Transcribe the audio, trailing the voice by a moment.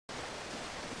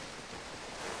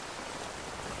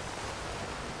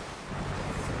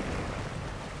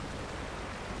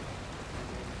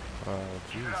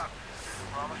Keep it up.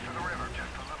 We're almost to the river,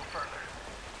 just a little further.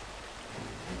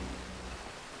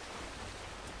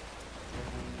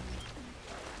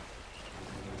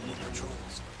 More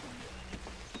patrols.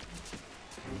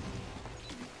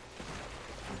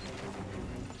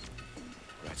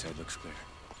 Right side looks clear.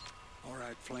 All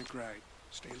right, flank right.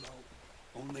 Stay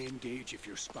low. Only engage if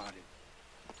you're spotted.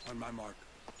 On my mark.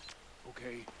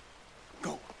 Okay,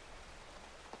 go.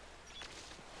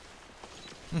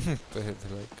 They're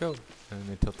like, go. And then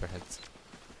they tilt their heads.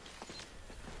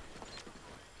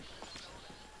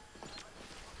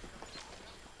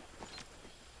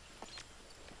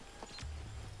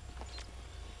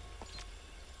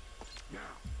 Now.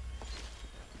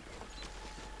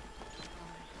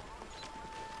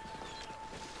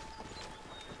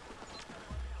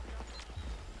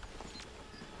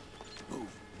 Move.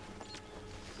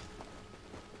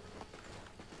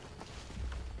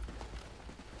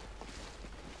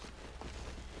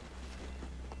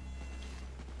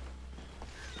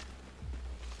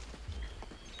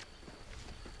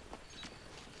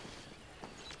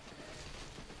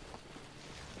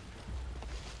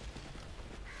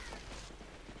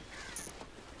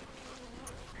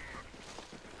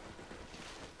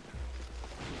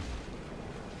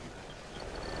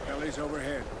 Heli's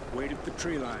overhead. Wait at the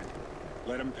tree line.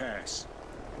 Let him pass.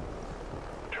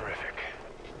 Terrific.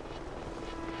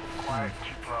 Quiet,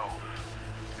 keep low.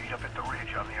 Meet up at the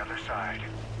ridge on the other side.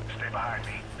 Stay behind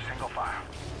me. Single file.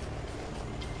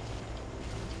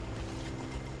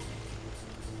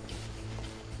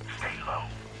 Stay low.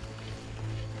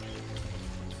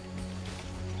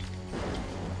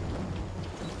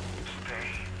 Stay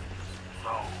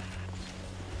low.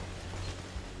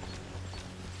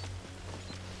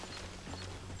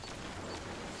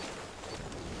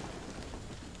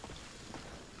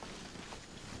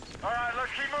 All right,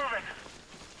 let's keep moving.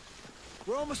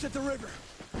 We're almost at the river.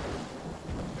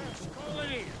 Yes, call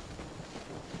it in.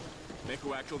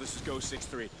 Mako Actual, this is Go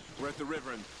 6-3. We're at the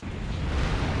river and...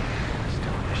 Let's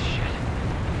do this shit.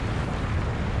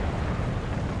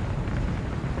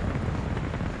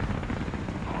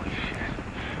 Holy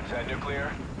shit. Is that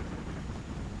nuclear?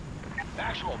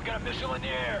 Actual, got a missile in the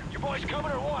air. Your boys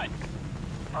coming or what?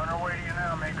 On our way to you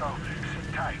now, Mako.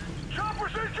 Sit tight.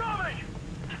 Choppers incoming!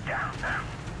 Get down now.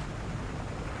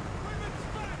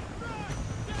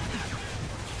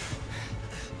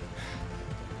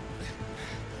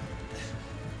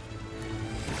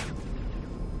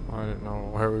 I didn't know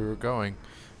where we were going.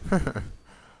 On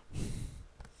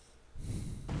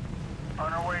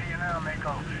our way to you now,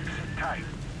 Mako. Sit tight.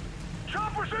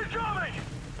 Choppers incoming!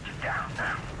 Get down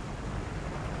now.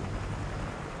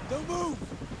 Don't move!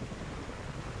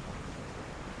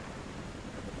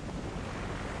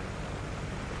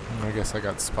 I guess I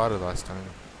got spotted last time.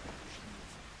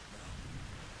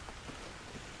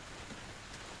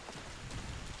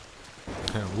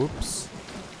 Whoops.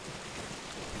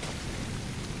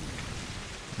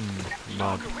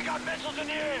 Not. Stalker, we got missiles in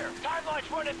the air.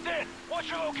 Timeline's running thin. What's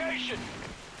your location?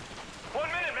 1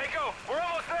 minute, Mako. We're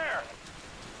almost there.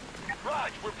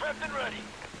 Raj, we're prepped and ready.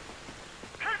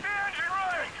 Keep the engine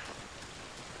running!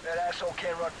 That asshole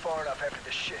can't run far enough after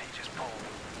the shit he just pulled.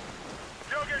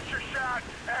 You'll get your shot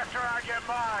after I get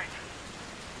mine.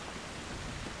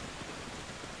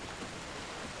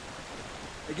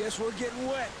 I guess we're getting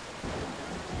wet.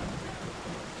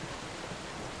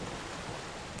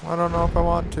 I don't know if I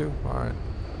want to. Alright.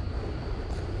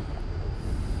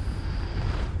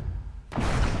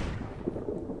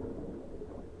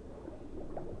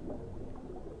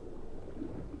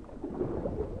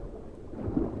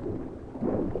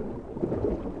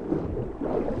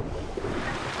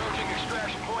 Approaching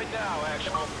extraction point now,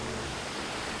 Actual.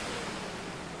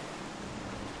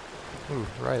 Ooh,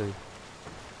 Riley.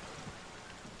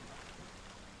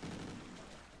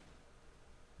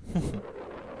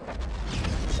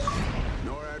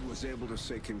 NORAD was able to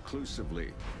say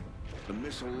conclusively the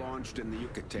missile launched in the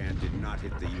Yucatan did not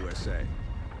hit the USA.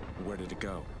 Where did it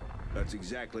go? That's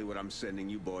exactly what I'm sending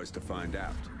you boys to find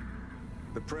out.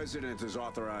 The President has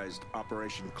authorized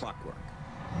Operation Clockwork.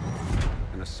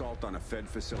 An assault on a Fed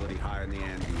facility high in the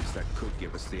Andes that could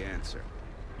give us the answer.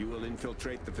 You will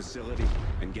infiltrate the facility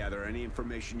and gather any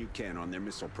information you can on their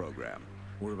missile program.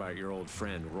 What about your old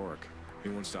friend, Rourke? He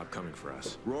won't stop coming for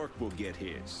us. Rourke will get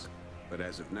his. But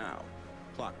as of now,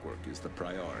 Clockwork is the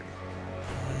priority.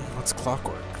 What's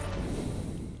clockwork?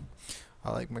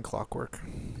 I like my clockwork.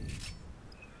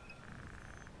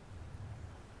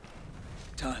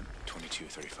 Time.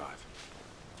 22:35.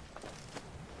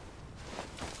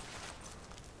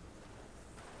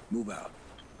 Move out.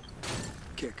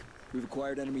 Kick. We've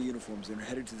acquired enemy uniforms and are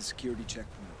headed to the security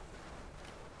checkpoint.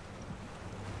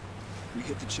 We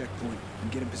hit the checkpoint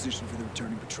and get in position for the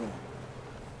returning patrol.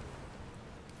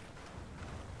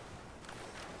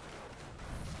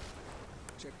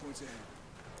 Checkpoint's ahead.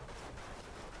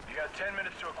 You got 10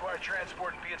 minutes to acquire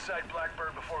transport and be inside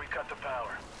Blackbird before we cut the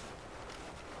power.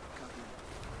 Copy.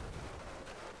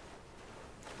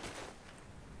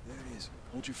 There it is.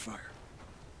 Hold your fire.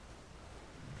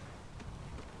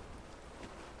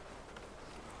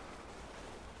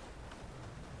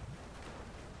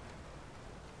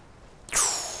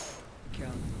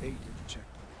 Count 8 at the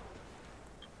checkpoint.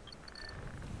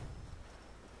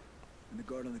 And the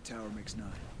guard on the tower makes 9.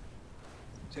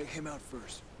 Take him out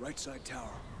first. Right side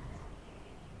tower.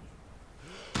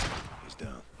 He's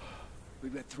down.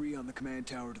 We've got 3 on the command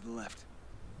tower to the left.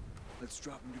 Let's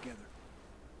drop them together.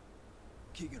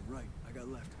 Keegan, right. I got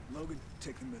left. Logan,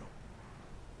 take the middle.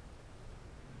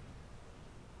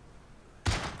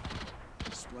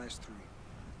 Splash 3.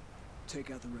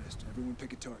 Take out the rest. Everyone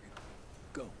pick a target.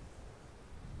 Go.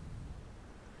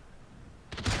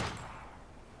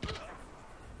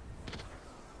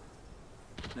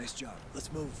 Nice job.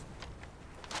 Let's move.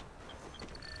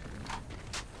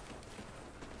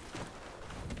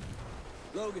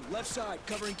 Logan, left side,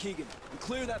 covering Keegan. And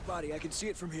clear that body. I can see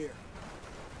it from here.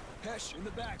 Hesh, in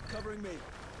the back, covering me.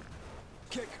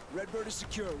 Kick, Redbird is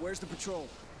secure. Where's the patrol?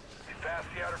 Be past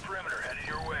the outer perimeter, headed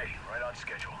your way. Right on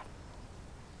schedule.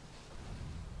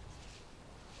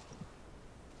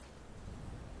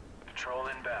 Patrol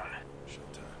inbound.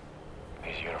 Showtime.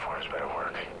 These uniforms better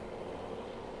work.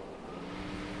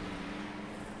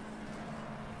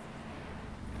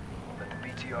 Let the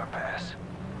BTR pass.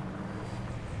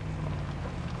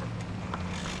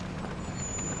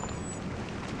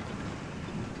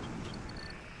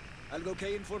 Algo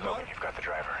que informar? Logan, you've got the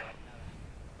driver.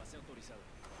 Pase autorizado.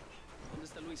 ¿Dónde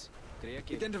está Luis? Creía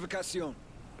que... Identificación.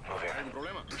 Move in. ¿Algún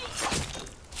problema?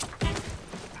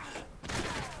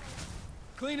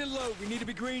 Clean and load. We need to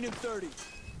be green in 30.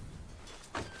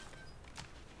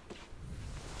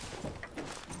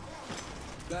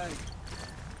 Bang.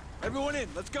 Everyone in.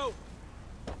 Let's go.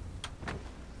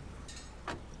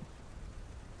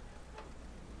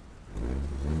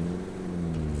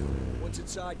 Once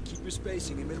inside, keep your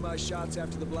spacing and minimize shots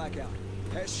after the blackout.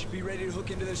 Hesh, be ready to hook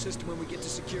into their system when we get to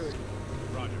security.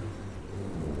 Roger.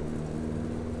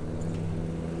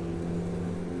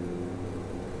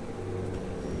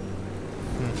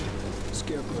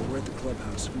 Scarecrow, we're at the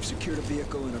clubhouse. We've secured a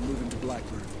vehicle and are moving to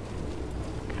Blackbird.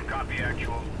 Copy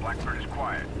actual. Blackbird is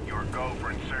quiet. Your go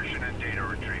for insertion and data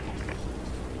retrieval.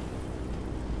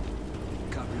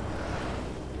 Copy.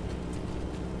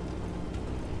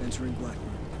 Entering Blackbird.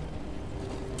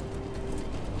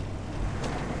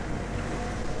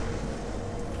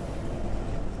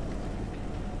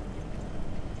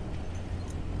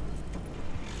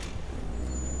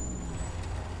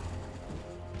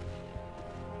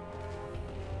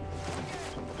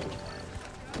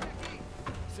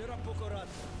 Será poco rato.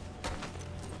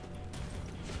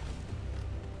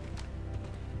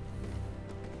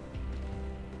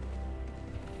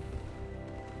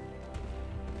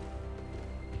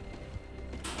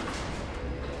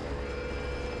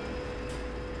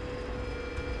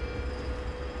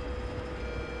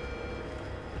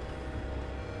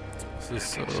 This is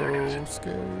so 15 seconds.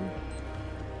 scary.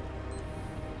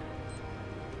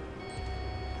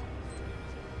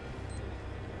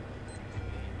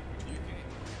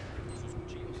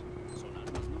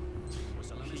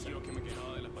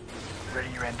 Ready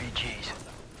your NVGs.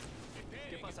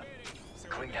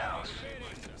 Clean house.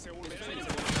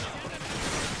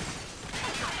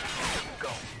 Go.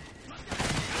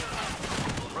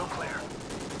 Room clear.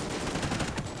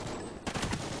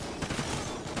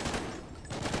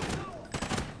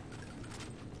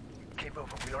 Keep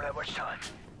moving. We don't have much time.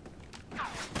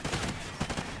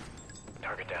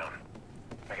 Target down.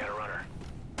 I got a runner.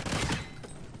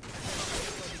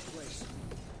 Place.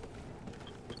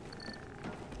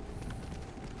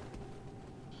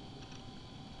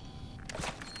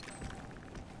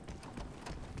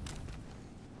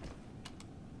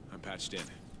 I'm patched in.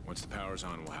 Once the power's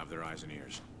on, we'll have their eyes and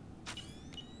ears.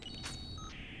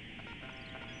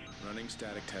 Running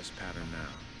static test pattern now.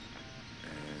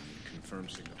 And confirm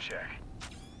signal. Check.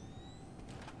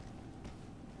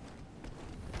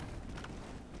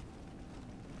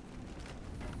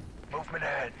 Movement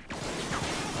ahead.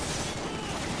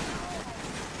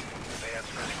 Advance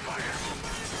friendly fire.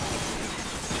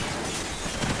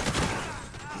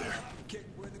 Kick,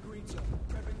 we're in the green zone.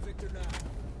 Prepping Victor now.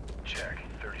 Check.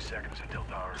 30 seconds until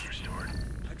power is restored.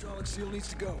 Hydraulic seal needs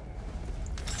to go.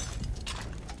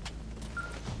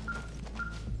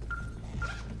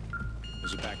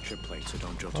 There's a back trip plate, so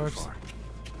don't drill too Oops. far.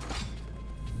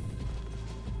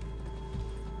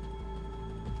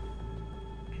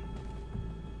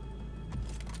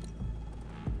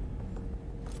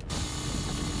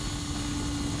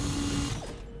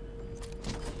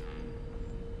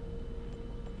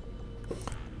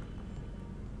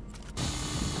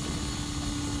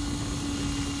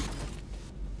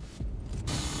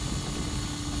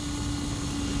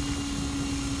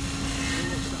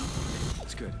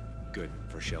 Good. Good.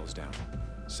 First shell is down.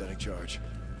 Setting charge.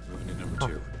 Moving to number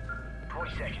 2.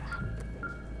 20 seconds.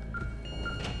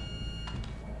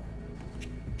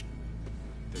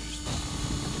 They're just...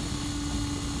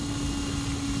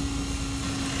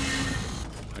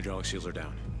 Hydraulic seals are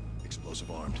down. Explosive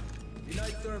armed.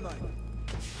 Ignite thermite.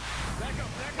 Back up,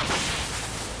 back up!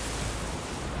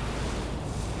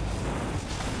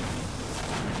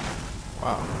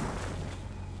 Wow.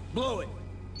 Blow it.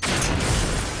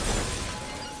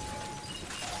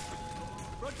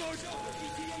 Front doors open.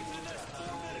 ETA for the next 4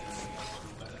 minutes.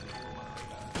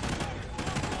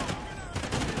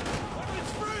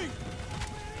 Weapons free!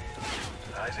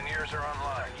 Eyes and ears are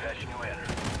online. Patching you in.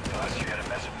 Boss, you got a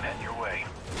mess of men your way.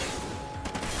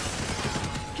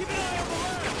 Keep an eye on the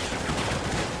left!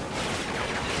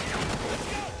 Let's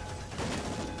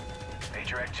go!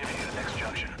 Major activity at the next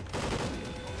junction.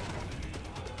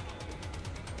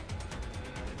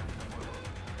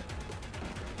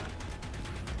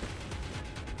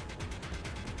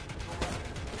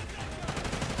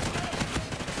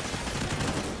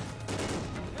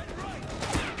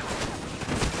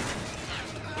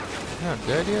 You're not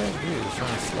dead yet? You're just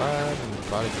trying to slide and your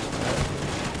body just passes.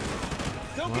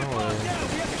 Don't get bogged down.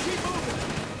 We have to keep moving.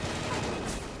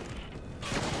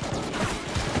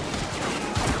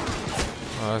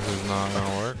 Oh, this is not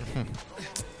gonna work.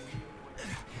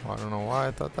 Well, I don't know why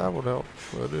I thought that would help,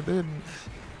 but it didn't.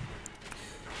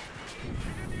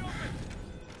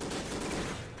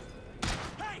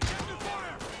 Hey, captain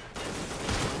fire!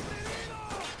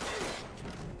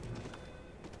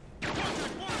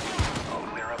 All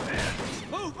clear up ahead.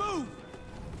 Move, move!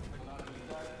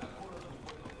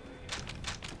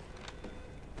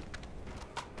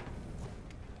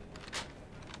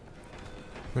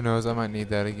 Who knows? I might need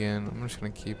that again. I'm just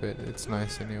gonna keep it. It's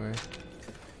nice anyway.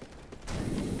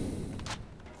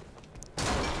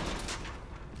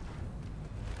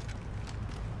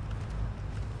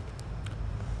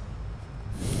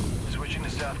 Switching to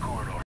south corridor.